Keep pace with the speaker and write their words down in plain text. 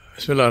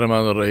بسم الله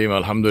الرحمن الرحيم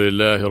الحمد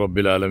لله رب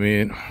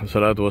العالمين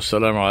والصلاة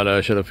والسلام على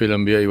أشرف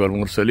الأنبياء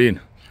والمرسلين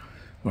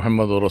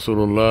محمد رسول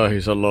الله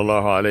صلى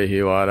الله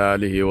عليه وعلى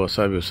آله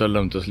وصحبه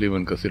وسلم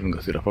تسليما كثيرا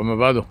كثيرا. فما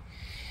بعد,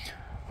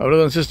 our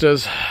brothers and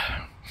sisters,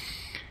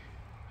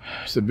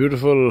 it's a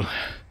beautiful,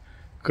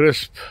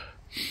 crisp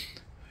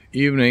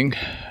evening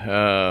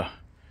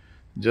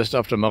just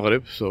after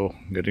Maghrib, so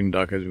getting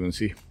dark as you can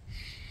see.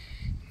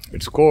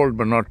 It's cold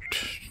but not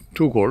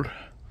too cold,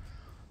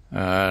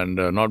 and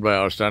not by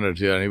our standards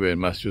here anyway in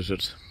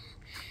Massachusetts.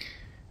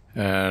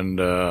 And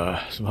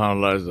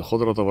subhanAllah, is the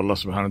khudrat of Allah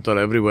subhanahu wa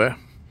ta'ala everywhere.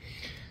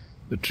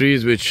 The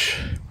trees which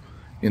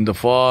in the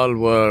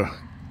fall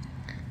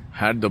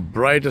had the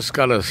brightest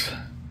colors,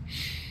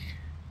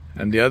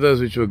 and the others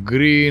which were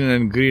green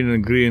and green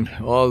and green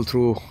all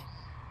through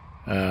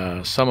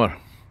summer,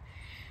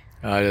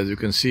 as you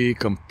can see,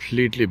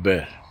 completely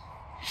bare.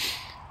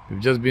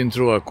 We've just been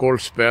through a cold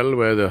spell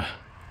where the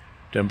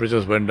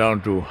temperatures went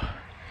down to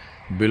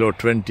below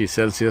 20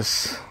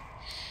 Celsius,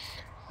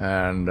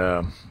 and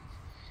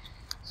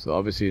so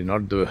obviously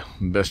not the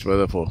best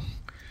weather for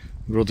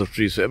growth of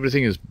trees. So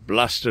everything is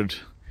blasted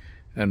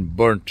and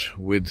burnt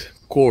with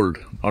cold,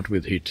 not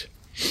with heat.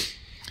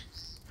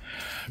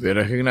 We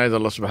recognize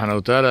Allah subhanahu wa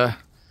ta'ala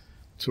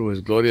through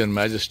His glory and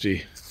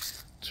majesty,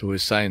 through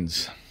His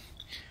signs.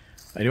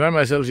 I remind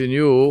myself in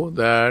you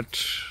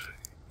that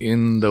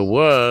in the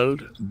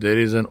world there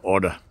is an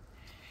order.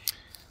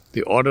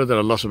 The order that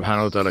Allah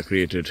subhanahu wa ta'ala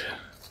created.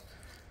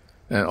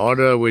 An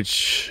order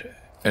which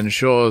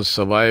ensures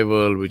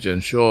survival, which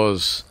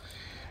ensures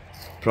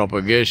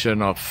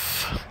propagation of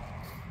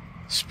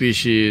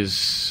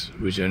species,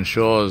 which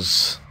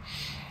ensures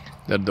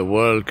that the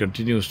world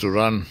continues to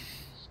run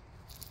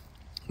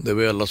the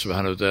way Allah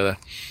subhanahu wa ta'ala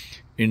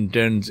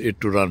intends it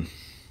to run.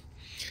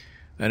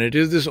 And it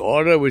is this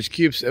order which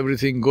keeps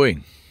everything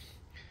going,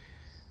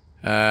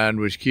 and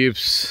which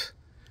keeps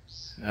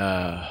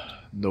the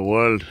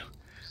world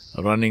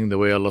running the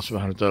way Allah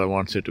subhanahu wa ta'ala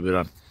wants it to be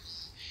run.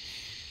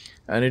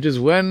 And it is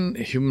when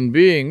human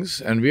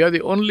beings, and we are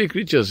the only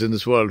creatures in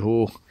this world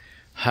who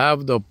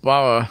have the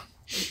power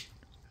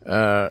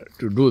to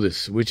do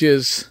this, which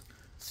is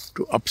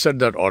to upset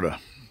that order,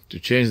 to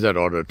change that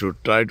order, to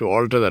try to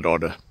alter that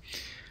order,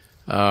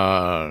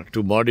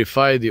 to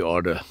modify the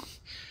order,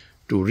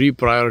 to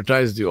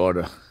reprioritize the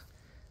order,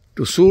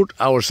 to suit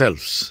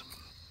ourselves.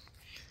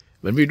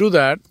 When we do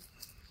that,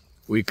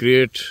 we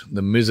create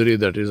the misery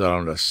that is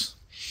around us.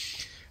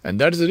 And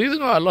that is the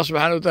reason why Allah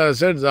subhanahu wa ta'ala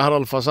said,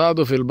 ظَهَرَ الْفَسَادُ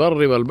فِي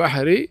الْبَرِّ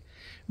وَالْبَحْرِ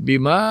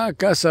بِمَا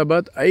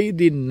كَسَبَتْ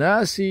أَيْدِي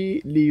النَّاسِ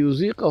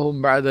لِيُذِيقَهُمْ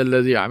بَعْدَ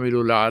الَّذِي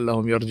عَمِلُوا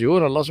لَعَلَّهُمْ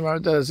يَرْجِعُونَ. Allah subhanahu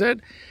wa ta'ala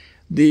said,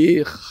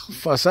 the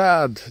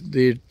fasad,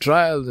 the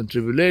trials and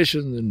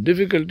tribulations and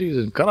difficulties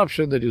and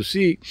corruption that you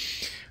see,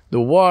 the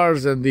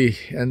wars and the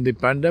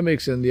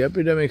pandemics and the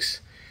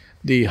epidemics,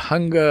 the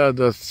hunger,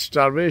 the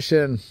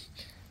starvation,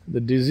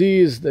 the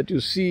disease that you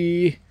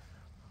see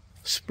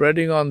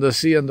spreading on the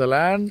sea and the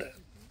land,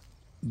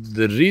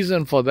 the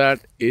reason for that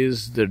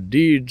is the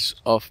deeds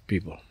of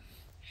people.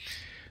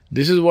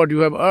 This is what you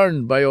have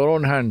earned by your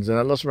own hands. And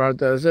Allah subhanahu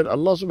wa ta'ala said,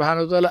 Allah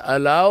subhanahu wa ta'ala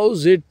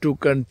allows it to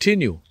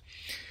continue.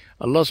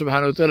 Allah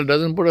subhanahu wa ta'ala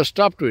doesn't put a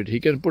stop to it. He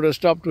can put a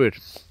stop to it.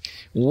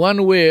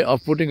 One way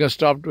of putting a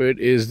stop to it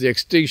is the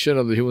extinction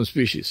of the human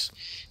species.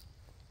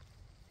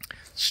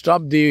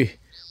 Stop the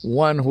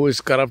one who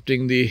is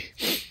corrupting the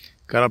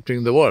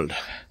world.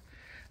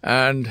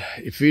 And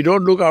if we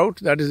don't look out,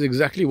 that is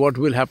exactly what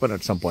will happen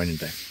at some point in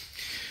time.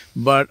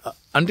 But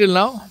until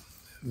now,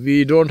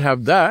 we don't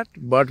have that,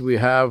 but we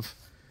have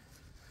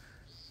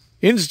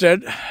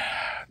instead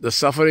the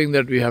suffering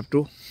that we have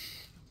to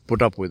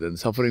put up with, and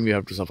suffering we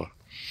have to suffer.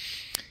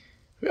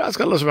 We ask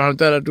Allah subhanahu wa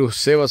ta'ala to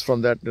save us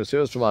from that, to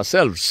save us from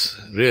ourselves,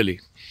 really.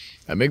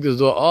 I make this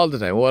dua all the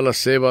time. Oh Allah,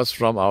 save us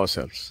from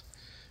ourselves.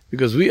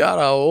 Because we are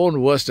our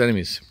own worst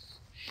enemies.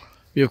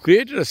 We have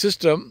created a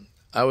system.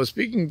 I was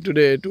speaking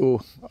today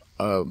to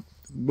a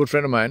good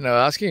friend of mine.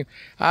 I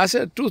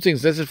said two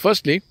things. I said,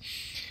 firstly,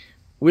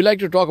 we like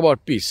to talk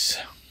about peace.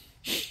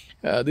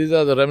 These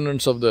are the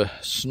remnants of the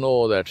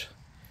snow that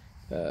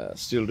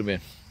still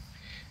remain.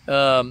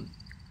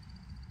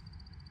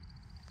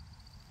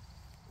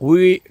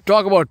 We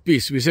talk about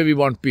peace. We say we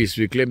want peace.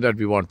 We claim that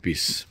we want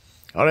peace.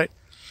 All right?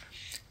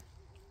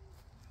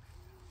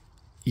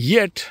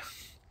 Yet,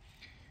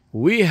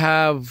 we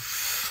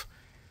have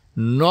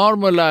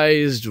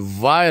normalized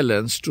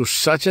violence to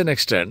such an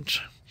extent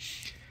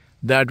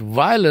that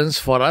violence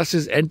for us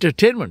is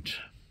entertainment.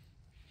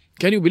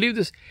 Can you believe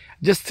this?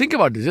 Just think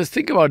about this. Just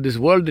think about this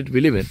world that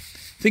we live in.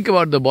 Think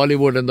about the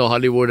Bollywood and the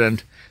Hollywood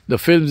and the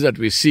films that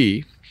we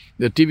see,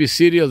 the TV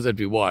serials that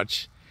we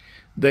watch,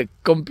 the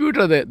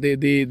computer,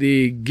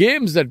 the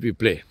games that we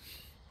play,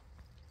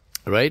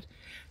 right?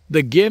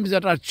 The games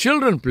that our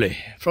children play.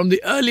 From the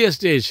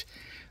earliest age,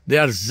 they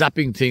are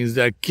zapping things,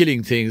 they are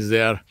killing things,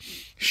 they are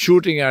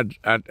shooting at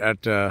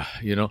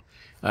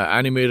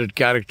animated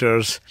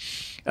characters.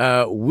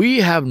 we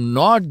have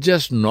not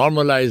just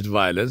normalized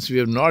violence, we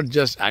have not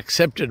just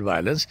accepted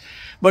violence,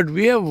 but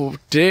we have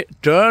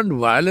turned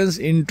violence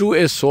into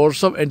a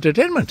source of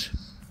entertainment.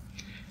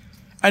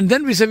 And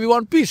then we say we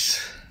want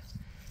peace.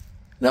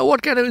 Now,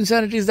 what kind of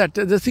insanity is that?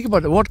 Just think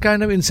about it. What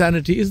kind of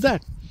insanity is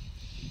that?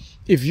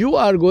 If you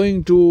are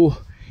going to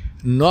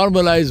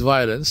normalize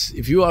violence,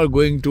 if you are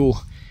going to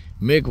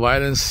make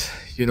violence,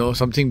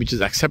 something which is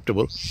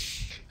acceptable,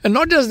 and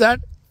not just that,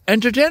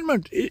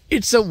 entertainment,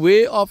 it's a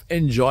way of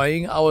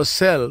enjoying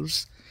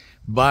ourselves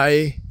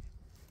by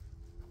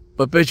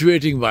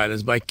perpetuating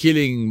violence, by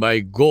killing, by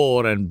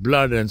gore and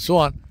blood and so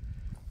on.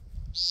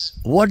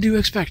 What do you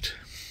expect?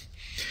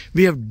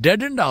 We have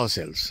deadened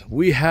ourselves.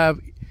 We have,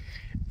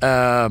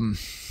 I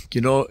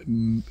don't know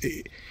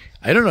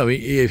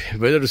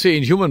whether to say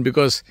inhuman,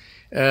 because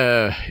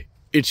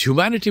it's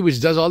humanity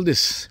which does all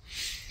this.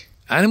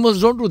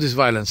 Animals don't do this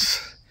violence.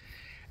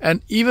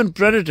 And even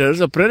predators,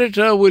 a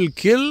predator will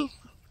kill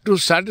to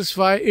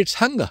satisfy its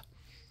hunger.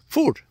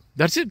 Food,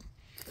 that's it.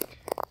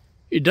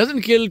 It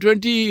doesn't kill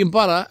 20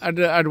 impala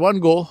at one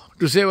go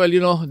to say, well,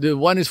 the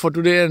one is for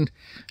today and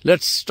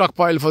let's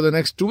stockpile for the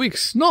next 2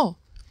 weeks. No.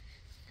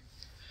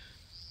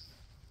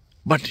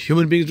 But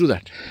human beings do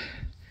that.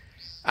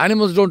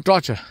 Animals don't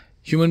torture.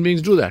 Human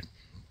beings do that.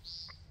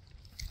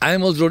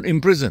 Animals don't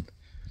imprison.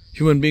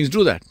 Human beings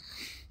do that.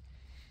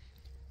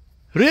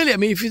 Really,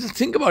 if you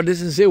think about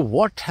this and say,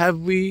 what have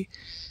we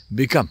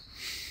become?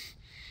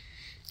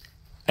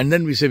 And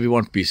then we say we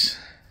want peace.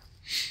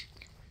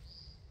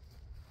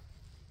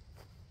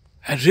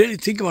 And really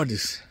think about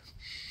this.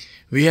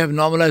 We have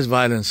normalized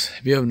violence.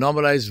 We have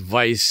normalized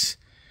vice.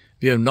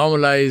 We have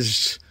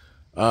normalized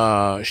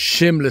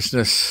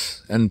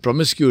shamelessness and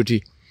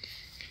promiscuity.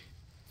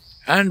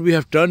 And we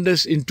have turned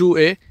this into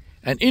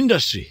an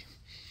industry,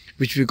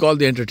 which we call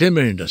the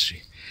entertainment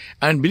industry.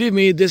 And believe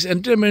me, this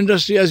entertainment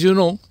industry, as you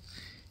know,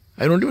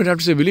 I don't even have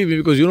to say believe me,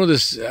 because you know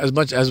this as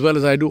well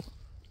as I do.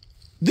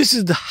 This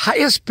is the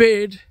highest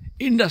paid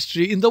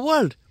industry in the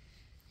world.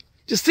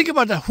 Just think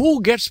about that.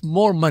 Who gets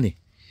more money?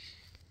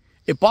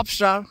 A pop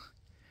star,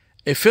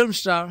 a film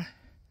star,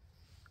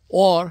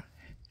 or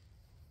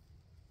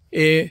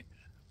a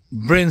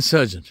brain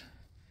surgeon,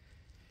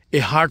 a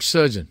heart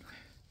surgeon,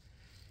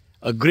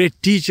 a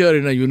great teacher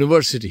in a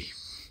university,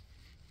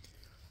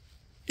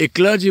 a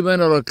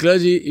clergyman or a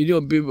clergy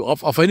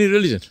of any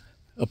religion,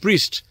 a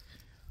priest,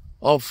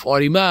 or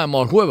imam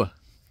or whoever,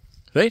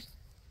 right?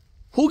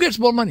 Who gets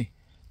more money?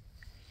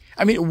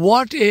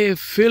 What a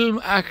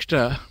film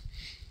actor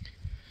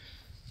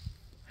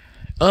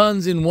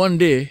earns in one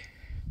day,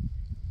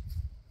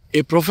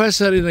 a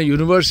professor in a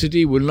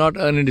university will not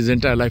earn in his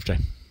entire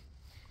lifetime.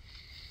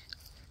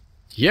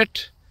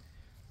 Yet,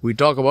 we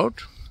talk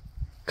about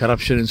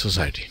corruption in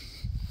society,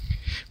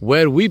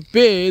 where we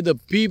pay the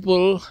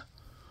people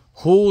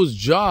whose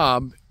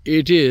job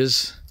it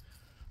is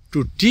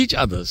to teach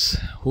others,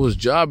 whose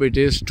job it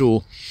is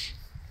to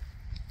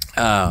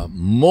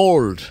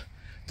mold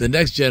the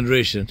next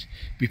generation.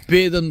 We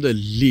pay them the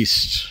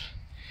least.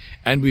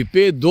 And we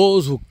pay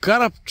those who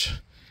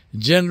corrupt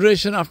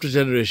generation after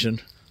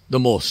generation the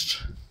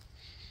most.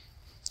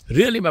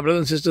 Really, my brothers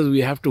and sisters,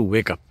 we have to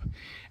wake up.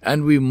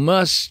 And we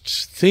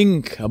must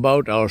think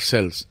about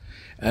ourselves.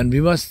 And we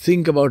must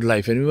think about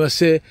life. And we must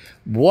say,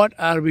 what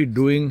are we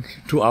doing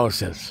to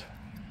ourselves?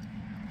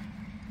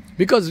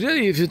 Because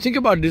really, if you think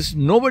about this,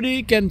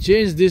 nobody can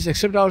change this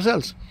except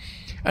ourselves.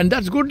 And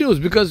that's good news,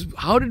 because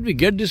how did we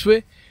get this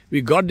way?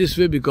 We got this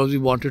way because we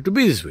wanted to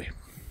be this way.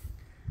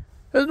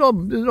 There's no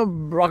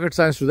rocket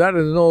science to that.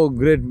 There's no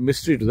great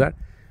mystery to that.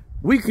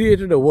 We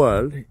created a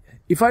world.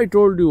 If I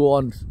told you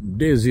on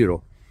day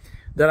zero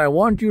that I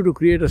want you to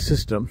create a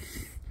system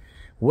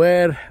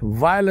where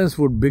violence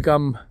would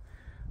become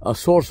a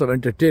source of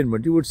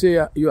entertainment, you would say,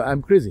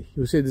 I'm crazy.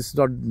 You would say, this is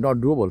not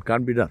doable,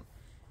 can't be done.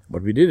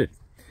 But we did it.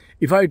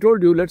 If I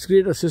told you, let's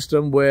create a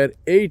system where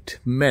 8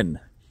 men,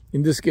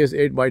 in this case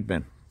 8 white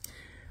men,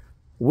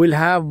 will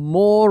have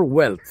more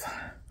wealth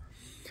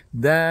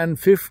than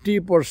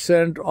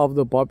 50% of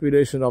the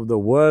population of the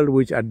world,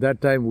 which at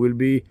that time will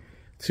be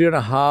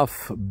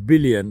 3.5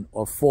 billion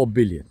or 4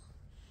 billion.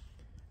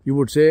 You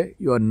would say,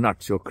 you are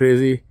nuts, you're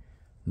crazy,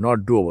 not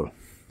doable.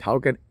 How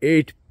can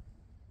 8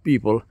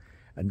 people,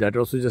 and that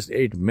also just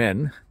 8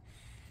 men,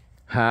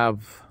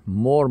 have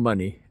more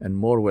money and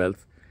more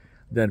wealth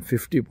than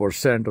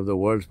 50% of the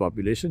world's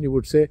population? You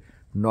would say,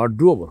 not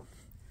doable.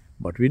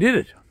 But we did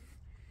it.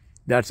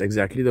 That's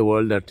exactly the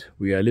world that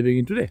we are living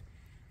in today.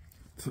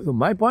 So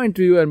my point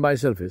to you and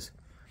myself is,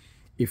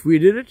 if we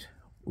did it,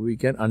 we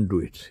can undo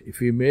it. If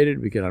we made it,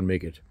 we can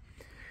unmake it.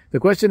 The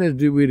question is,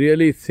 do we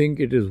really think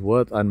it is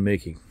worth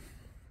unmaking?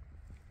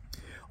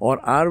 Or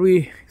are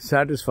we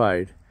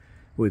satisfied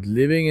with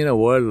living in a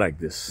world like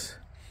this,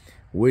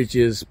 which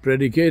is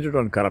predicated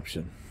on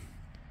corruption?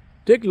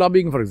 Take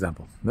lobbying, for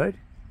example, right?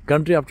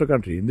 Country after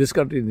country, in this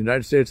country, in the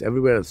United States,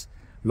 everywhere else,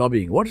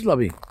 lobbying. What is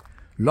lobbying?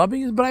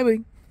 Lobbying is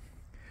bribing.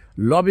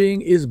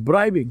 Lobbying is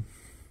bribing.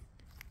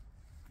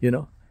 I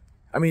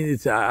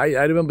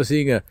remember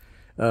seeing a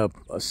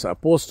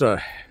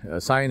poster,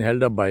 a sign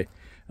held up by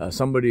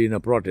somebody in a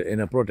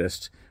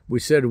protest, we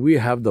said we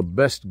have the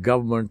best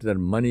government that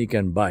money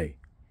can buy.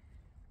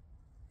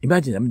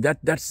 Imagine, I mean,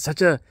 that's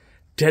such a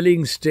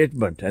telling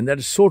statement, and that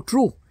is so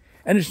true.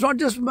 And it's not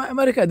just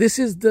America. This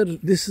is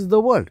the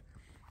world.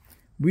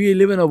 We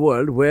live in a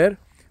world where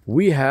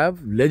we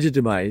have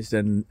legitimized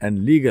and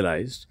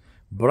legalized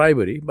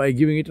bribery by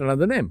giving it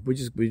another name, which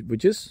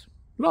is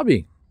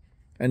lobbying.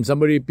 And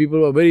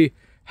people are very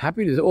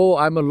happy to say, "Oh,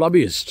 I'm a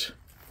lobbyist."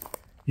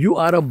 You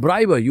are a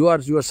briber. You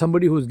are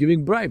somebody who's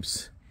giving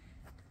bribes.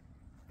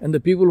 And the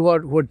people who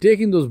are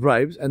taking those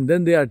bribes, and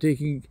then they are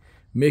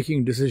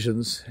making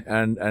decisions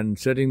and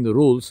setting the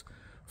rules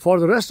for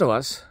the rest of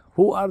us,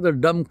 who are the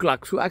dumb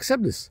clucks who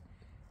accept this.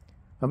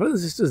 My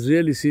brothers and sisters,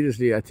 really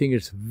seriously, I think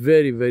it's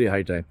very, very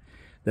high time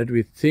that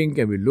we think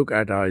and we look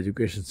at our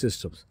education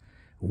systems.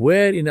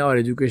 Where in our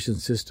education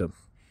system,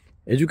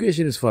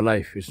 education is for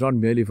life. It's not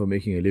merely for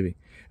making a living.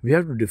 We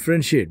have to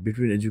differentiate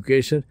between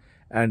education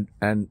and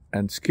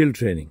skill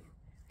training.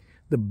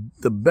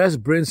 The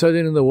best brain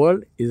surgeon in the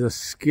world is a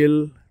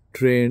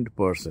skill-trained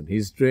person.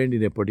 He's trained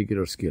in a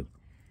particular skill.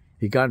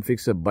 He can't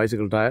fix a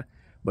bicycle tire,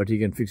 but he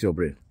can fix your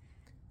brain.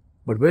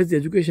 But where's the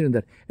education in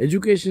that?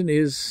 Education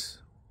is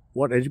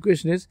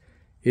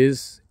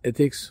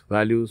ethics,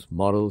 values,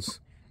 morals.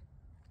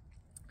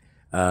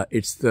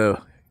 It's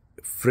the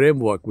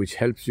framework which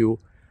helps you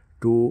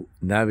to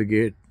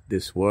navigate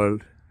this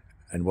world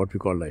and what we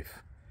call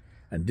life.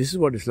 And this is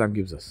what Islam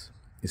gives us.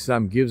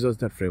 Islam gives us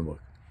that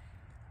framework.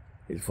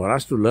 It's for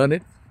us to learn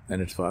it,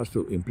 and it's for us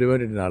to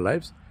implement it in our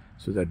lives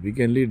so that we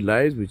can lead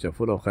lives which are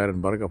full of khair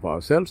and barakah for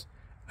ourselves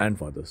and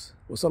for others.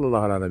 Wa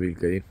sallallahu ala nabiyil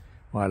kareem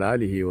wa ala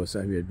alihi wa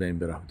sahbihi ajma'in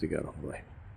bi rahmatika ya arhamar rahimin.